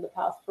I've done in the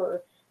past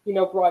for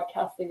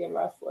broadcasting and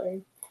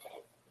wrestling.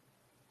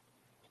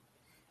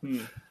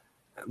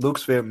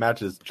 Luke's favorite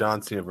match is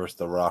John Cena versus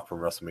The Rock from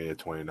WrestleMania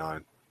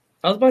 29.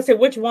 I was about to say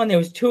which one. There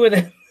was two of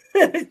them.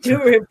 Two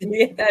of them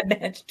did that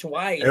match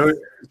twice. It was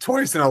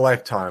twice in a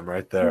lifetime,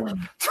 right there.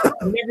 You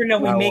never know.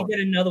 We may get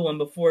another one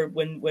before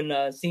when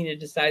Cena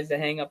decides to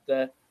hang up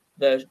the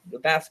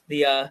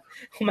oh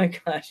my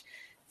gosh,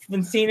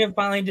 when Cena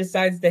finally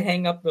decides to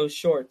hang up those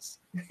shorts,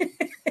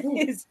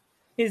 his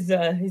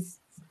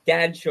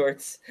dad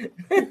shorts.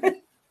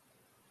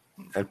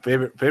 And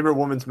favorite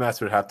women's match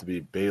would have to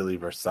be Bayley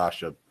versus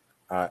Sasha,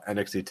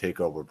 NXT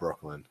Takeover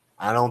Brooklyn.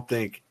 I don't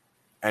think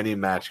any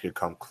match could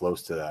come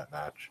close to that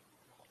match.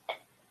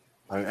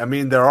 I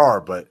mean, there are,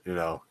 but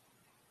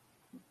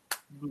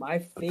my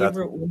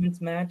favorite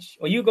women's match.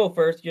 Well, you go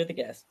first. You're the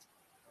guest.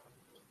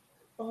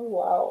 Oh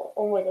wow!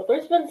 Oh my god!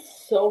 There's been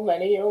so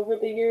many over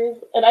the years,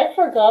 and I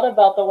forgot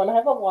about the one. I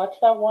haven't watched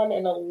that one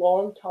in a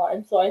long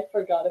time, so I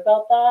forgot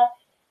about that.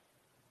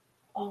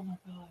 Oh my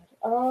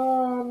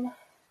god.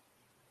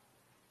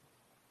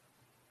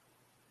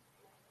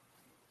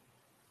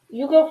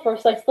 You go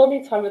first. I still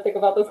need time to think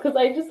about this because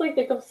I just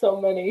think of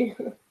so many.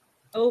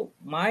 Oh,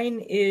 mine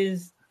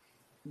is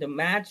the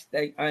match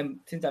that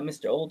since I'm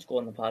Mr. Old School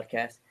on the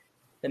podcast.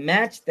 The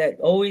match that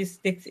always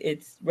sticks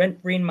its rent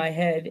free in my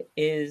head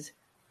is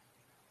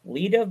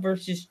Lita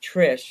versus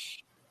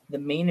Trish, the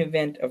main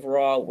event of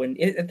Raw.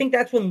 I think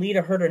that's when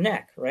Lita hurt her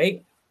neck,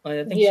 right?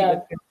 I think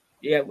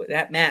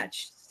that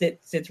match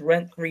sits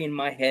rent free in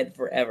my head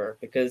forever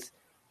because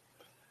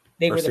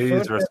they Mercedes were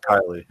the first versus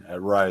Kylie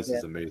at Rise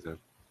is amazing.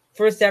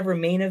 First ever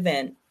main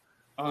event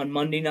on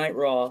Monday Night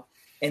Raw,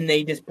 and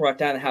they just brought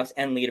down the house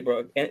and Lita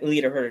hurt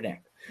her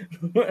neck.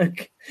 But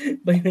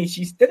I think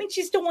she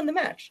still won the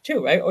match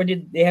too, right? Or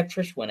did they have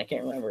Trish win? I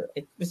can't remember.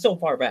 It was so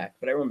far back,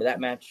 but I remember that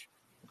match.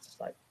 It's just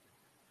like,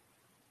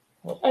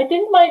 I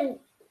think my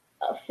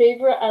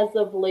favorite as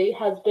of late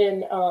has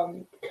been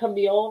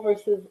Camille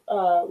versus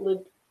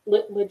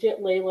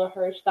legit Layla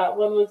Hirsch. That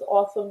one was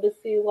awesome to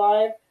see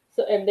live.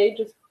 So and they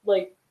just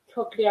like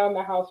took down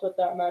the house with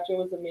that match. It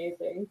was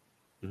amazing.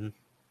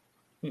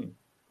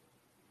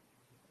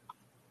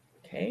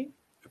 Okay.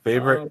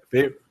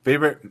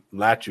 Favorite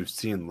match you've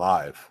seen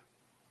live?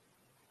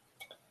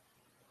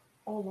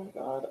 Oh my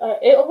god,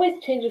 it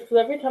always changes because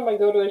every time I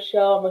go to a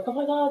show, I'm like, oh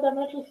my god, that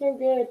match was so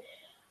good.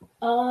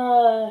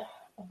 Oh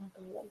my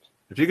god.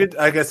 If you could,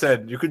 like I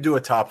said, you could do a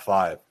top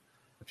 5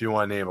 if you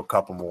want to name a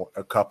couple more.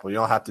 A couple. You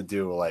don't have to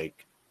do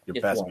like your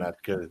Just best one. match.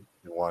 Because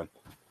one.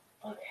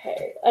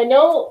 Okay, I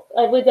know.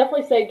 I would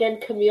definitely say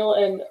again, Camille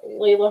and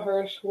Layla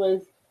Hirsch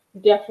was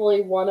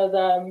definitely one of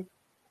them.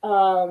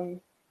 Oh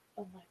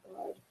my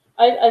god,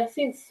 I've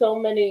seen so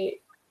many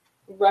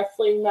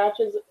wrestling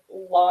matches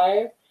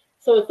live,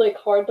 so it's like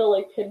hard to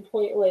like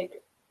pinpoint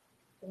like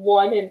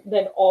one and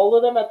then all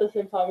of them at the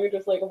same time. You're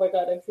just like, oh my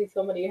god, I've seen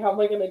so many. How am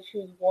I gonna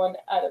choose one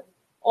out of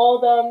all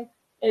of them?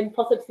 And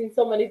plus, I've seen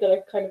so many that I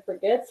kind of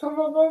forget some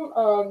of them.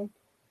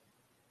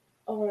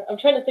 I'm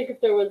trying to think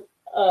if there was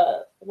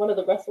one of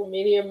the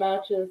WrestleMania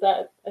matches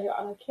that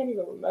I can't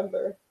even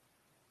remember.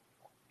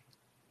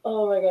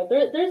 Oh my god,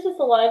 there's just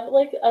a lot.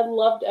 Like I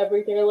loved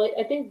everything.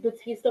 I think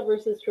Batista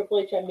versus Triple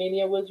H at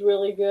Mania was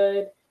really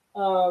good.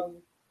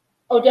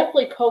 Oh,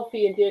 definitely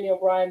Kofi and Daniel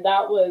Bryan.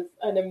 That was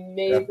an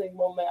amazing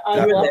moment.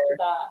 I loved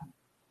that.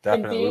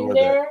 Definitely, and being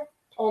there,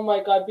 oh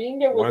my god, being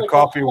there was when like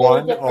Coffee a whole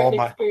won, different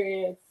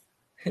experience.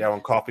 Yeah,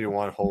 when Coffee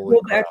won, holy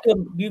crap.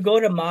 You go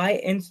to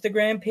my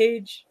Instagram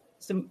page,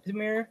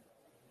 Samir,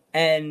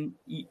 and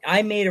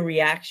I made a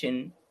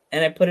reaction,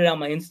 and I put it on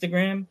my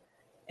Instagram,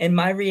 and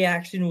my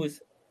reaction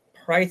was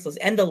priceless.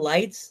 And the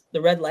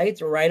red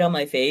lights were right on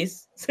my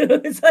face. So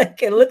it's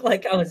like, it looked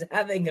like I was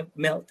having a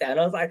meltdown.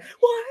 I was like,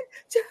 1,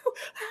 2, oh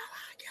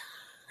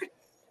my God.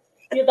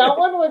 Yeah, that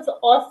one was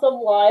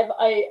awesome live.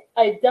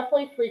 I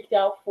definitely freaked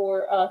out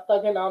for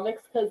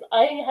Thugonomics because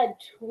I had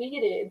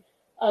tweeted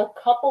a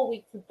couple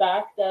weeks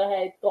back that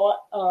I had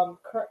thought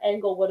Kurt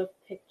Angle would have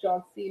picked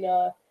John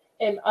Cena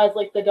and as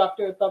like the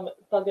Doctor of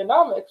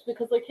Thugonomics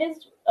because like his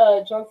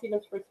John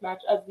Cena's first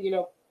match as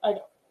I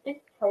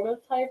think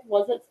Prototype,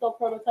 was it still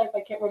Prototype?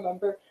 I can't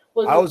remember.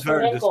 I was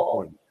very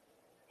disappointed.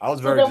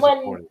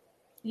 Disappointed.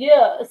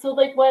 Yeah, so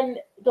like when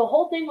the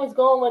whole thing was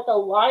going with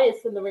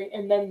Elias in the ring,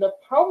 and then the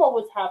promo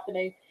was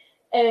happening,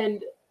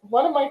 and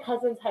one of my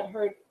cousins had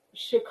heard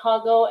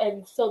Chicago,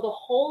 and so the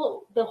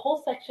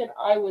whole section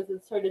I was in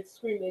started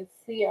screaming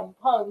CM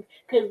Punk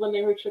because when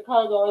they heard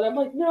Chicago, and I'm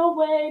like, no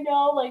way,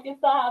 no, like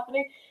it's not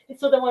happening. And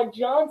so then when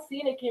John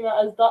Cena came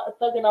out as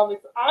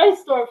Thugonomics, I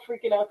start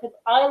freaking out because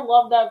I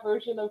love that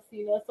version of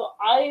Cena, so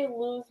I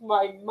lose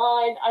my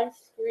mind. I'm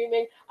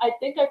screaming. I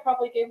think I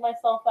probably gave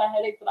myself a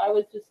headache, but I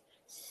was just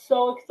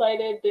so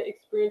excited to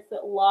experience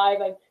it live.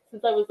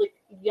 Since I was like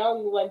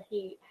young when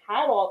he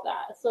had all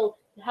that, so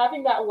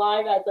having that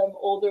live as I'm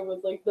older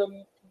was like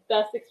the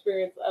best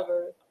experience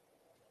ever.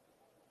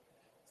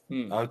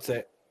 I would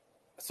say,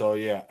 so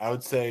yeah, I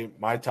would say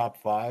my top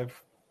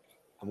 5.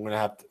 I'm gonna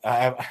have to.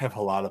 I have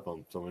a lot of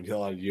them, so I'm gonna get a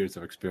lot of years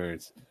of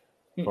experience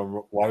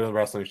from watching the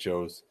wrestling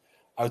shows.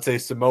 I would say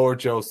Samoa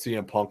Joe,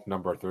 CM Punk,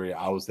 number 3.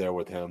 I was there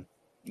with him.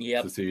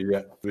 Yep. To see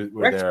that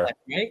we're there.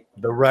 Right?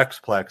 The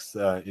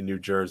Rexplex in New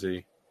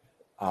Jersey.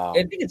 I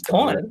think it's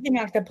gone. I think they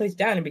knocked that place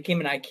down and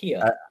became an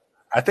IKEA.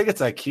 I think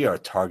it's IKEA or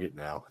Target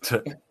now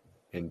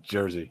in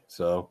Jersey.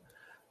 So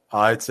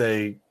I'd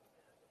say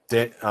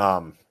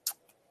Brian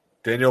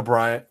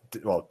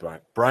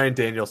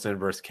Danielson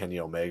versus Kenny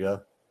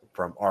Omega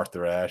from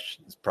Arthur Ashe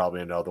is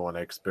probably another one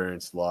I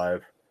experienced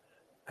live.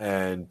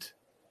 And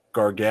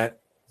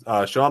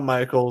Shawn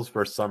Michaels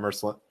versus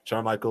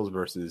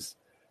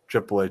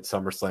Triple H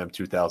SummerSlam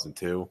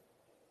 2002,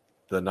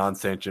 the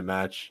non-sanctioned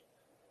match,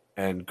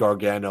 and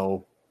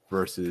Gargano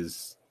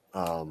versus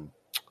Cole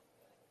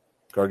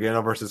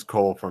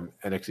from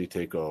NXT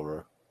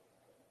TakeOver,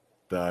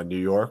 the New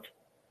York,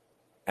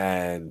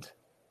 and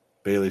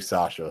Bayley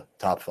Sasha,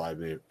 top 5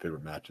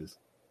 favorite matches.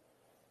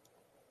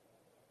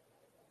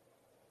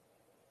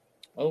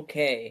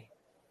 Okay,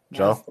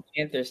 Joe? now it's the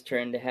Panthers'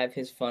 turn to have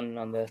his fun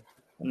on the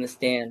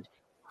stand.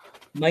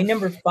 My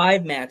number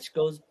 5 match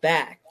goes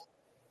back.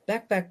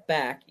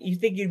 You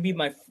think you'd be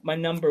my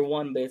number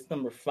 1, but it's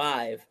number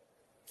 5.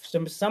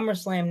 Some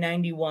SummerSlam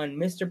 91,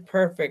 Mr.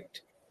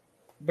 Perfect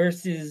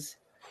versus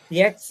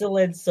the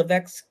excellence of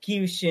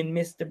execution,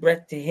 Mr.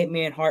 Bret the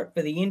Hitman Hart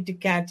for the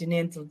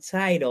Intercontinental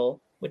title,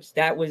 which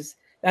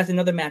that's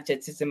another match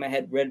that sits in my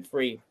head rent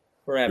free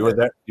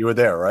forever. You were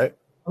there, right?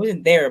 I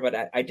wasn't there,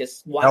 but I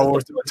just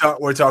watched. No,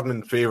 we're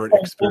talking favorite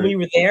experience. We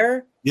were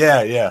there?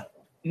 Yeah.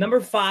 Number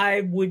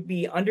 5 would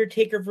be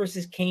Undertaker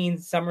versus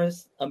Kane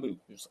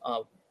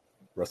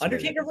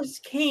Undertaker versus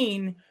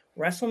Kane,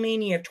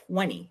 WrestleMania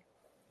 20.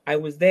 I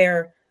was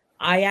there.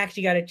 I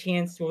actually got a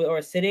chance to,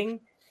 or sitting.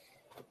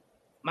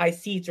 My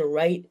seats are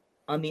right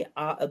on the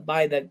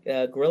by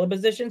the gorilla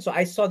position, so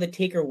I saw the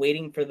Taker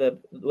waiting for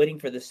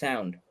the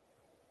sound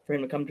for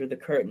him to come through the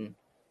curtain.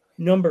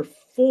 Number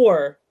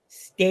 4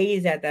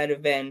 stays at that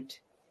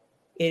event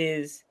It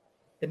is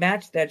the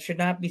match that should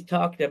not be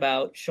talked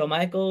about. Shawn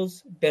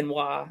Michaels,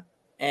 Benoit,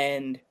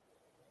 and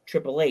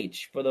Triple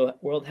H for the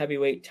World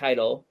Heavyweight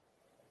title.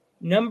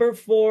 Number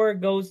 4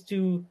 goes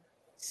to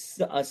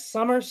a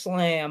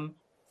SummerSlam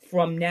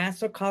from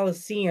Nassau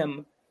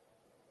Coliseum.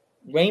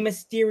 Rey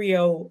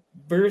Mysterio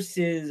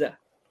versus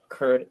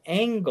Kurt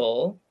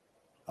Angle.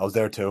 I was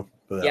there too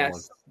for that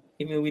yes,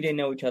 even though we didn't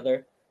know each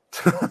other.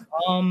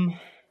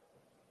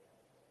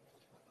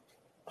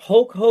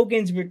 Hulk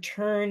Hogan's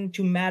return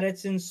to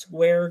Madison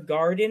Square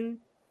Garden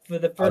for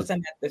the first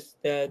time at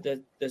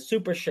the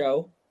Super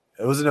Show.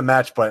 It wasn't a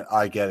match, but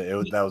I get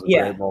it. That was a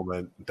great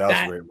moment. That was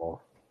a great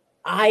moment.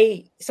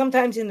 I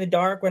sometimes in the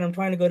dark when I'm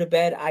trying to go to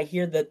bed, I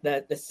hear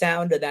the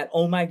sound of that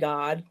 "oh my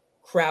god"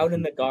 crowd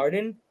in the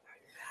garden.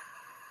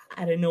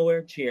 Out of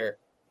nowhere, cheer.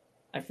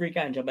 I freak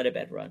out and jump out of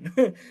bed, run.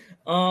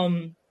 Oh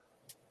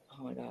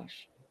my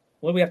gosh,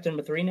 what are we up to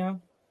number 3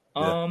 now?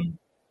 What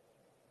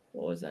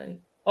was I?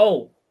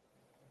 Oh,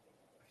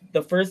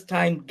 the first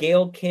time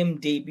Gail Kim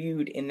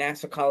debuted in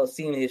Nassau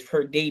Coliseum is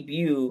her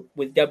debut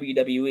with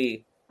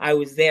WWE. I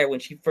was there when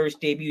she first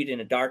debuted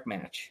in a dark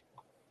match.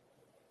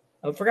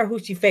 I forgot who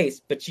she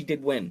faced, but she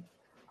did win.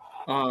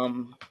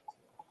 Number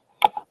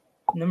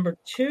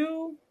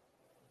 2.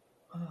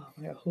 Oh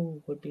my god,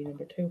 who would be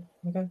number 2? Oh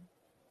my god.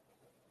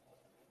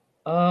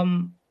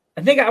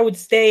 I think I would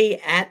stay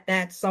at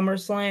that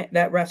SummerSlam,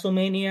 that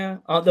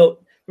WrestleMania. Although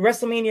the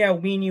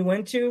WrestleMania we and you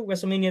went to,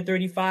 WrestleMania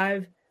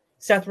 35,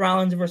 Seth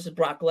Rollins versus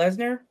Brock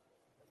Lesnar.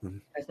 Mm-hmm.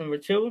 That's number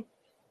 2.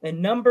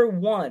 And number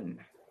 1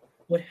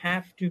 would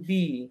have to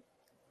be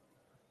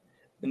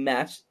the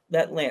match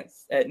that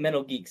Lance at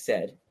Metal Geek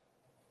said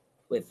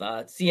with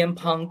CM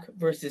Punk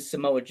versus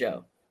Samoa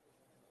Joe.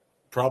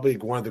 Probably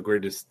one of the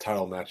greatest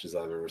title matches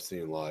I've ever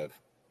seen live.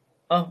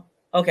 Oh,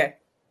 okay.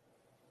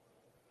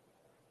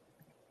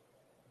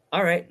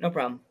 All right, no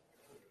problem.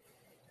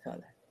 All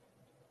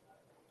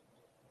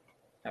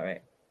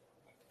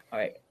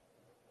right.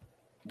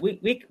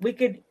 We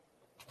could.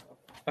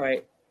 All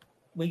right.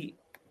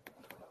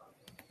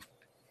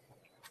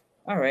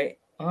 All right.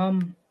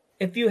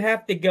 If you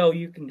have to go,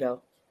 you can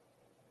go.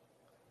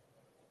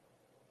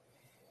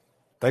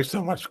 Thanks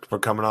so much for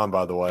coming on,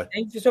 by the way.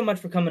 Thank you so much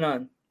for coming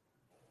on.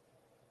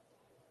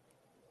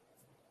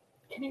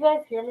 Can you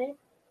guys hear me?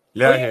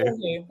 Yeah, I hear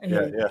you.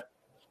 Yeah.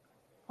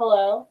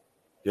 Hello?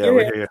 Yeah,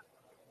 we hear you.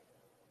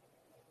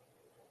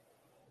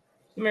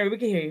 Mary, we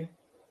can hear you.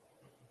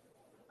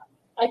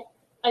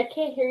 I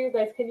can't hear you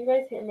guys. Can you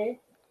guys hear me?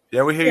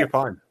 Yeah, we hear you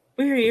fine.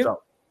 We hear you.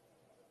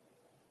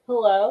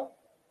 Hello?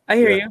 I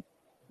hear you.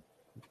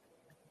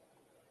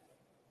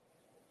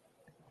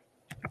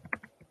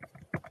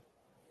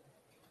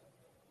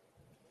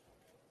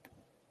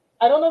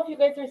 I don't know if you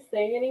guys are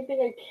saying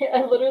anything.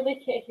 I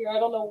literally can't hear. I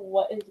don't know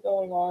what is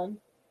going on.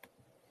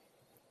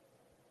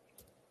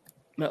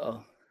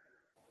 Uh-oh.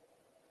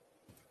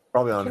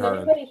 Probably on her. Can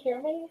anybody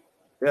hear me?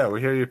 Yeah,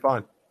 we hear you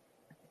fine.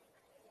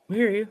 We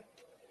hear you.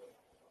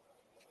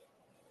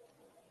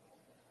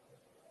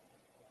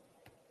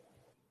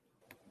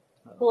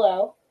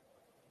 Hello?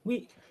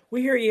 We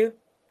hear you.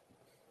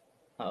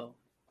 Oh.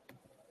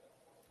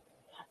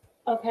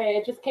 Okay,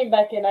 it just came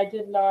back in. I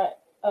did not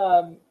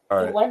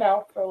It went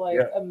out for like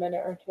a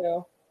minute or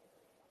 2.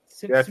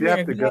 So, if you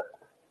have to go.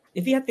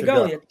 If you have to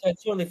go,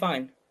 that's totally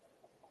fine.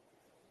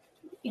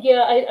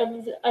 Yeah,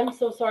 I'm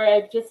so sorry.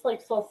 I just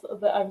saw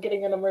that I'm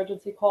getting an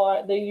emergency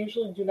call. They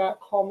usually do not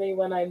call me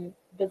when I'm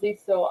busy,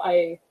 so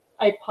I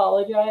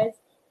apologize.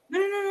 No,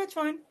 it's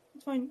fine.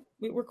 It's fine.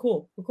 We're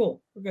cool. We're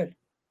cool. We're good.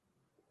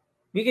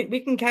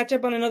 We can catch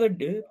up on another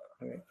dude.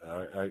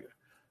 All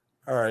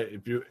right.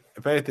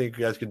 If anything, you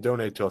guys can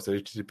donate to us at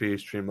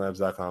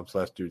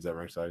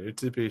http://streamlabs.com/dudes@ringside.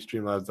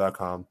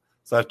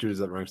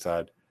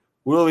 http://streamlabs.com/dudes@ringside.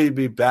 Will we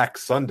be back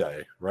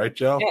Sunday, right,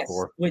 Joe? Yes,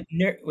 with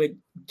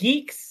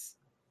Geeks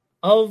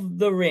of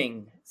the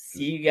Ring.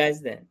 See you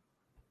guys then.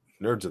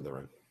 Nerds of the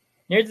Ring.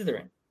 Nerds of the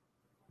Ring.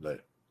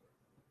 Later.